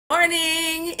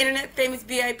Morning, Internet Famous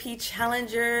VIP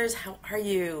Challengers. How are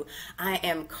you? I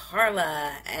am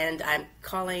Carla, and I'm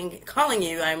calling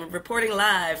you. I'm reporting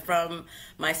live from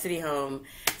my city home.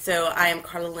 So I am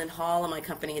Carla Lynn Hall, and my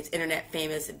company is Internet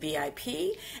Famous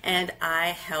VIP, and I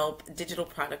help digital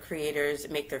product creators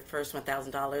make their first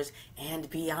 $1,000 and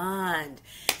beyond.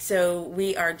 So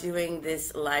we are doing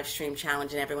this live stream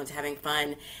challenge, and everyone's having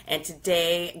fun. And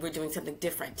today we're doing something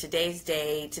different.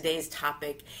 Today's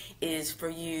topic is for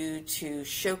you to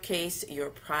showcase your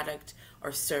product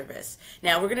or service.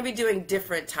 Now we're going to be doing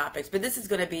different topics, but this is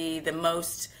going to be the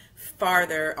most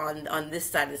farther on this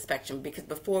side of the spectrum, because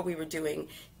before we were doing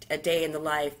a day in the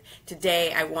life.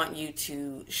 Today I want you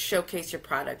to showcase your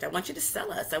product. I want you to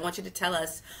sell us. I want you to tell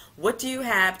us, what do you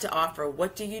have to offer?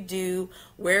 What do you do?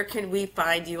 Where can we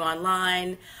find you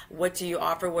online? What do you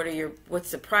offer?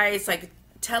 What's the price? Like,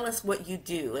 tell us what you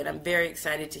do, and I'm very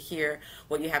excited to hear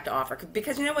what you have to offer,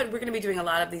 because you know what, we're going to be doing a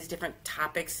lot of these different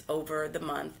topics over the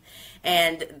month,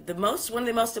 and one of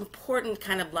the most important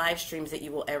kind of live streams that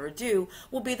you will ever do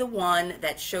will be the one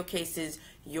that showcases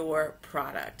your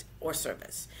product or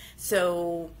service.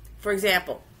 So, for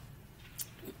example,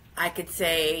 I could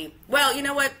say, well, you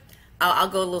know what, I'll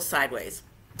go a little sideways.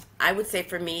 I would say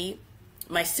for me,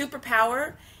 my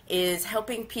superpower is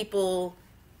helping people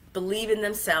believe in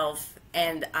themselves.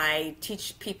 And I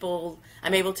teach people,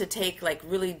 I'm able to take like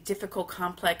really difficult,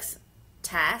 complex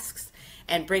tasks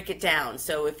and break it down.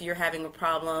 So if you're having a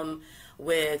problem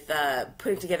with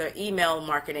putting together email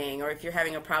marketing, or if you're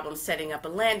having a problem setting up a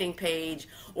landing page,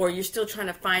 or you're still trying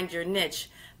to find your niche,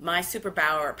 my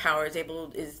superpower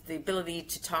is the ability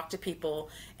to talk to people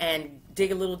and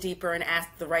dig a little deeper and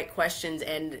ask the right questions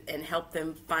and help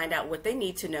them find out what they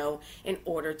need to know in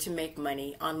order to make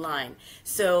money online.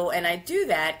 So, and I do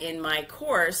that in my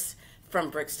course, From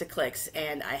Bricks to Clicks,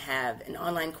 and I have an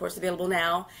online course available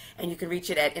now, and you can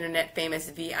reach it at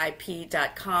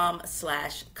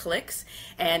internetfamousvip.com/clicks,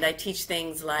 and I teach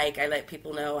things like, I let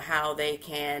people know how they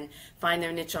can find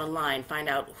their niche online, find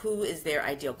out who is their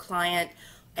ideal client,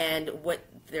 and what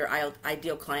their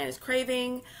ideal client is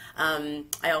craving.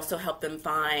 I also help them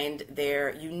find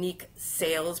their unique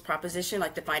sales proposition,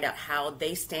 like to find out how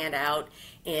they stand out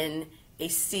in a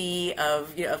sea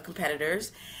of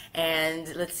competitors.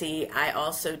 And let's see, I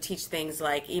also teach things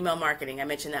like email marketing. I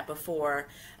mentioned that before.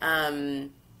 I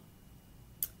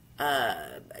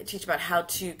teach about how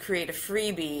to create a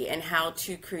freebie and how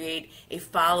to create a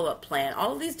follow-up plan.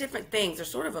 All of these different things are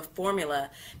sort of a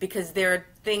formula, because there are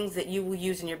things that you will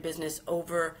use in your business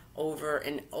over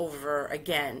and over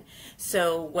again.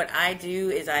 So what I do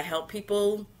is I help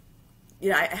people,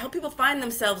 I help people find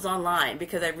themselves online,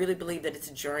 because I really believe that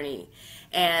it's a journey.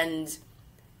 And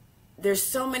there's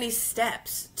so many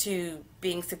steps to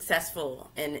being successful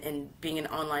and being an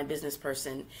online business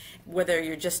person, whether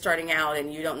you're just starting out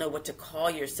and you don't know what to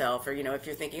call yourself, or, if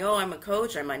you're thinking, oh, I'm a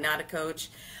coach, or am I not a coach?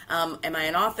 Am I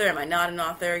an author? Am I not an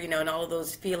author? And all of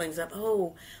those feelings of,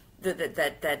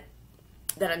 that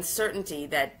uncertainty,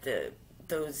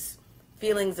 those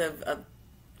feelings of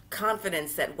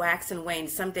confidence that wax and wane.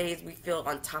 Some days we feel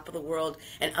on top of the world,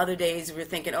 and other days we're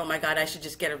thinking, oh my God, I should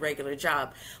just get a regular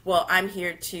job. Well, I'm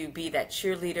here to be that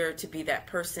cheerleader, to be that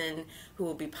person who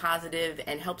will be positive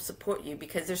and help support you,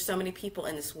 because there's so many people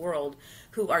in this world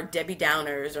who are Debbie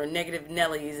Downers or negative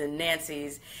Nellies and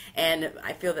Nancys, and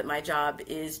I feel that my job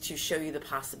is to show you the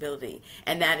possibility,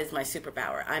 and that is my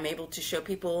superpower. I'm able to show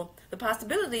people the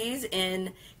possibilities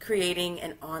in creating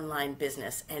an online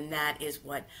business, and that is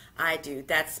what I do.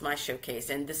 That's my showcase.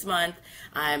 And this month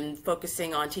I'm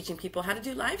focusing on teaching people how to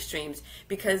do live streams,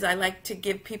 because I like to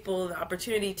give people the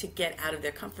opportunity to get out of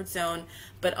their comfort zone,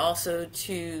 but also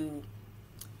to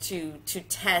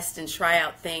test and try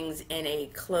out things in a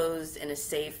closed and a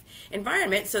safe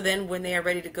environment, so then when they are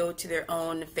ready to go to their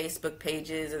own Facebook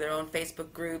pages or their own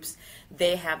Facebook groups,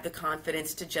 they have the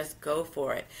confidence to just go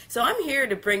for it. So I'm here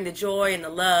to bring the joy and the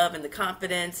love and the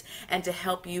confidence, and to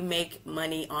help you make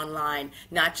money online.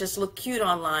 Not just look cute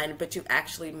online, but to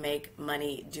actually make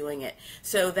money doing it.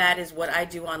 So that is what I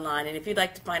do online, and if you'd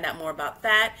like to find out more about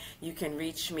that, you can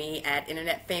reach me at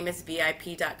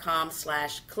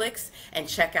internetfamousvip.com/clicks and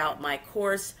check out my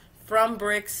course, From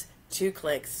Bricks to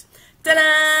Clicks.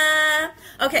 Ta-da!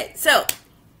 Okay, so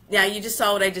now you just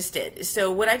saw what I just did. So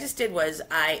what I just did was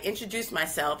I introduced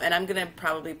myself, and I'm going to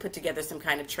probably put together some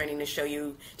kind of training to show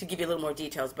you, to give you a little more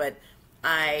details, but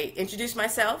I introduced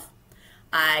myself.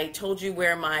 I told you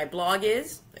where my blog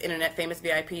is,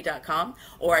 internetfamousvip.com,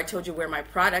 or I told you where my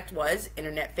product was,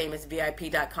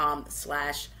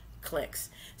 internetfamousvip.com/clicks.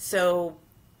 So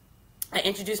I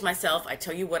introduced myself. I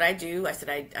tell you what I do. I said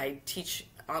I teach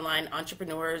online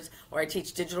entrepreneurs, or I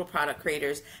teach digital product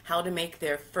creators how to make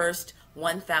their first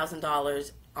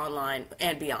 $1,000 online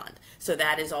and beyond. So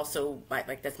that is also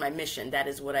that's my mission. That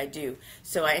is what I do.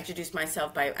 So I introduce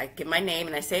myself by, I give my name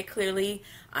and I say it clearly.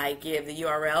 I give the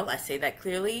URL, I say that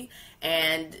clearly,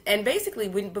 and basically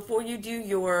before you do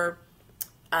your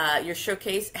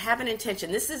showcase, have an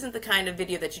intention. This isn't the kind of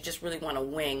video that you just really want to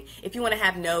wing. If you want to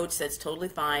have notes, that's totally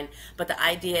fine. But the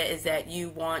idea is that you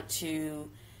want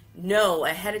to know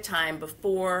ahead of time,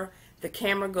 before the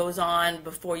camera goes on,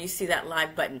 before you see that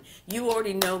live button, you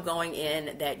already know going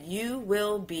in that you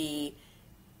will be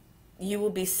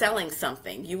selling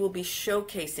something. You will be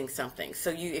showcasing something.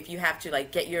 So if you have to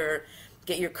like get your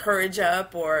courage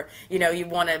up, or you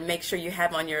want to make sure you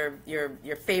have on your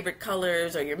favorite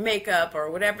colors or your makeup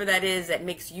or whatever that is that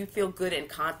makes you feel good and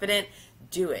confident,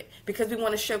 do it, because we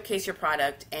want to showcase your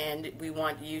product and we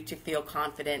want you to feel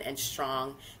confident and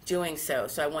strong doing so.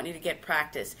 So I want you to get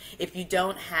practice. If you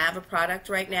don't have a product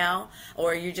right now,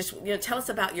 or you just tell us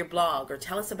about your blog or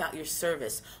tell us about your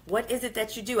service. What is it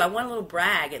that you do? I want a little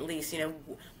brag at least.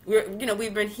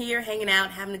 We've been here hanging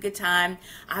out, having a good time.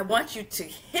 I want you to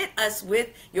hit us with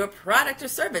your product or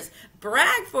service.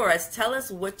 Brag for us. Tell us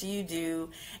what do you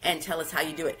do and tell us how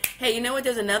you do it. Hey, you know what?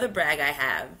 There's another brag I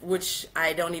have, which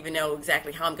I don't even know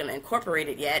exactly how I'm going to incorporate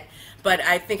it yet, but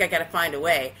I think I got to find a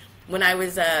way. When I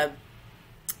was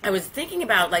thinking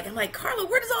about, I'm like, Carla,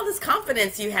 where does all this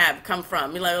confidence you have come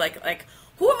from? Like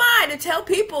who am I to tell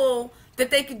people that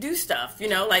they could do stuff,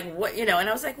 and I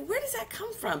was like, where does that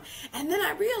come from? And then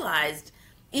I realized,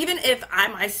 even if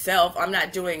I'm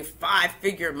not doing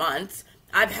 5-figure months,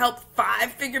 I've helped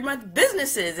 5-figure month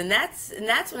businesses, and that's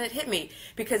when it hit me,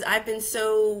 because I've been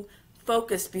so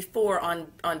focused before on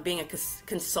being a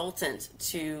consultant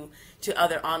to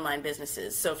other online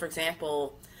businesses. So for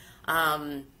example,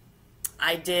 I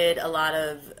did a lot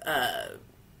of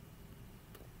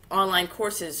online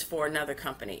courses for another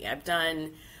company. I've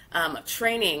done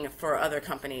training for other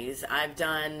companies. I've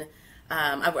done,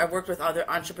 I worked with other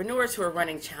entrepreneurs who are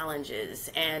running challenges,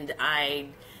 and I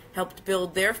helped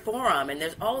build their forum, and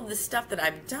there's all of this stuff that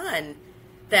I've done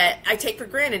that I take for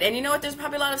granted. And you know what? There's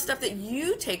probably a lot of stuff that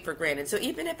you take for granted. So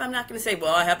even if I'm not going to say,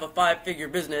 well, I have a 5-figure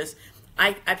business,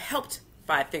 I've helped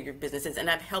 5-figure businesses, and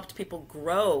I've helped people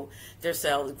grow their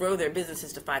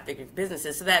businesses to 5-figure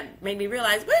businesses. So that made me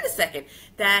realize, wait a second,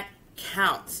 that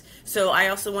counts. So I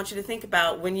also want you to think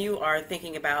about, when you are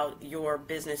thinking about your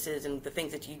businesses and the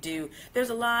things that you do, there's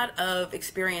a lot of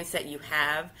experience that you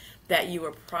have that you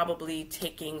are probably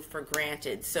taking for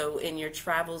granted. So in your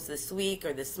travels this week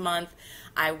or this month,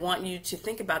 I want you to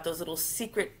think about those little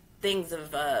secret things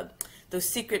of those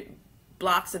secret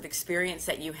blocks of experience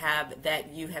that you have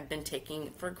been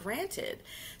taking for granted.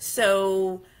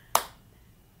 So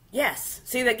yes,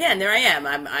 see, again, there I am.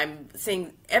 I'm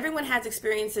saying everyone has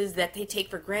experiences that they take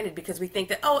for granted because we think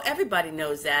that, oh, everybody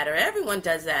knows that or everyone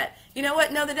does that. You know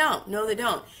what? No, they don't. No, they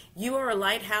don't. You are a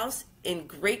lighthouse in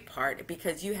great part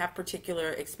because you have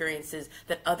particular experiences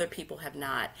that other people have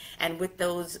not. And with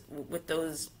that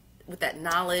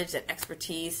knowledge, that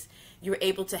expertise, you're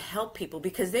able to help people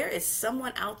because there is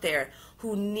someone out there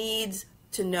who needs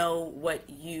to know what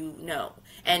you know.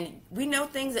 And we know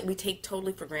things that we take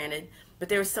totally for granted, but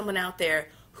there is someone out there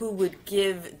who would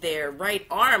give their right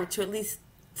arm to at least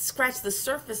scratch the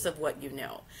surface of what you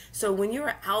know. So when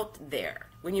you're out there,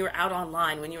 when you're out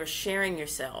online, when you're sharing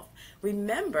yourself,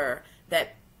 remember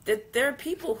that there are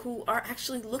people who are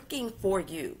actually looking for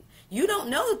you. You don't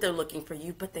know that they're looking for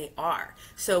you, but they are.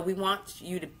 So we want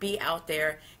you to be out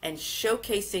there and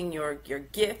showcasing your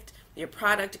gift, your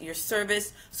product, your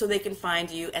service, so they can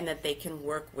find you and that they can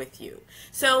work with you.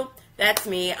 So that's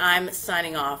me. I'm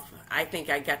signing off. I think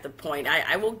I got the point.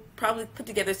 I will probably put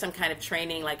together some kind of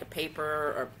training, like a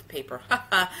PDF,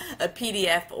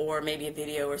 or maybe a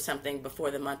video or something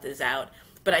before the month is out.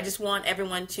 But I just want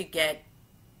everyone to get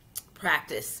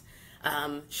practice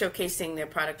showcasing their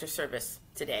product or service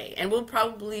today. And we'll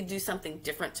probably do something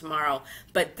different tomorrow,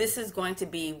 but this is going to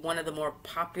be one of the more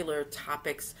popular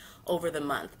topics over the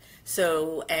month.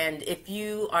 So, and if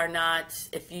you don't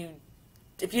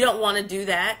want to do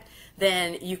that,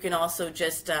 then you can also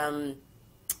just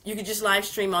you can just live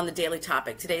stream on the daily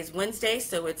topic. Today's Wednesday,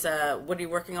 so it's what are you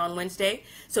working on Wednesday?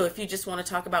 So if you just want to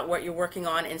talk about what you're working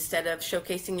on instead of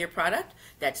showcasing your product,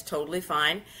 that's totally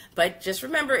fine. But just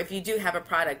remember, if you do have a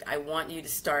product, I want you to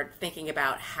start thinking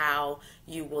about how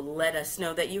you will let us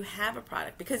know that you have a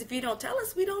product. Because if you don't tell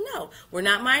us, we don't know. We're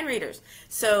not mind readers.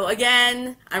 So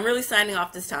again, I'm really signing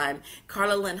off this time.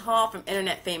 Carla Lynn Hall from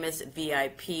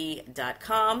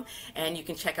InternetFamousVIP.com, and you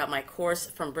can check out my course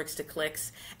From Bricks to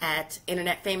Clicks at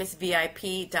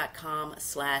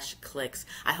InternetFamousVIP.com/clicks.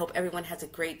 I hope everyone has a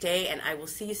great day, and I will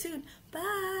see you soon.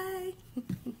 Bye.